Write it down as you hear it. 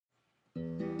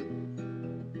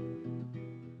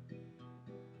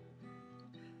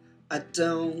I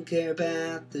don't care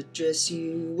about the dress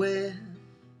you wear,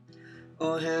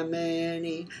 or how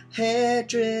many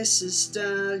hairdressers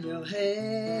style your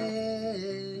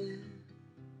hair.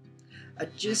 I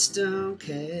just don't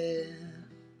care.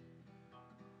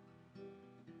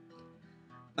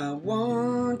 I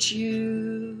want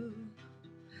you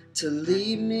to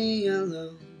leave me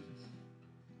alone.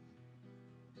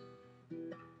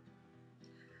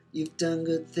 You've done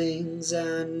good things,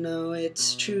 I know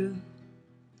it's true.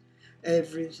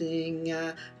 Everything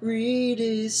I read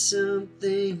is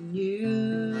something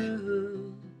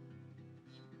new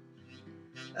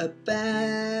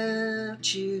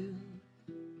about you.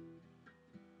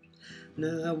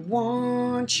 Now I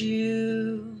want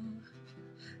you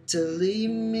to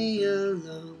leave me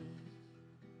alone.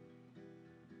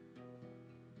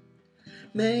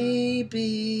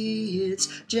 Maybe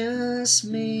it's just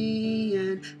me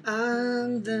and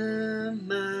I'm the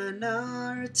minority.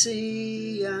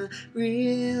 I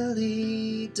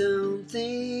really don't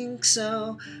think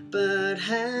so, but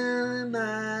how am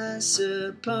I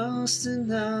supposed to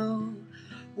know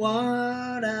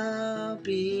what I'll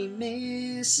be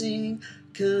missing?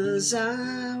 'Cause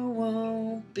I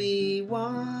won't be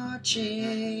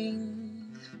watching.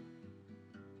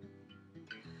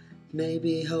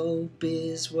 Maybe hope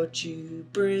is what you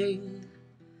bring.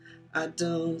 I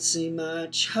don't see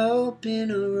much hope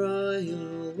in a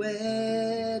royal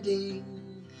wedding.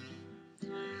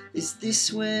 Is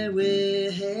this where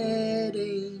we're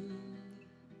heading?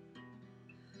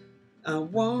 I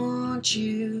want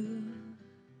you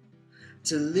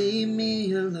to leave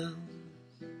me alone.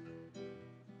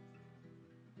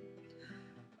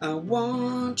 I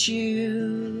want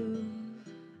you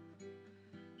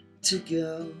to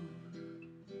go.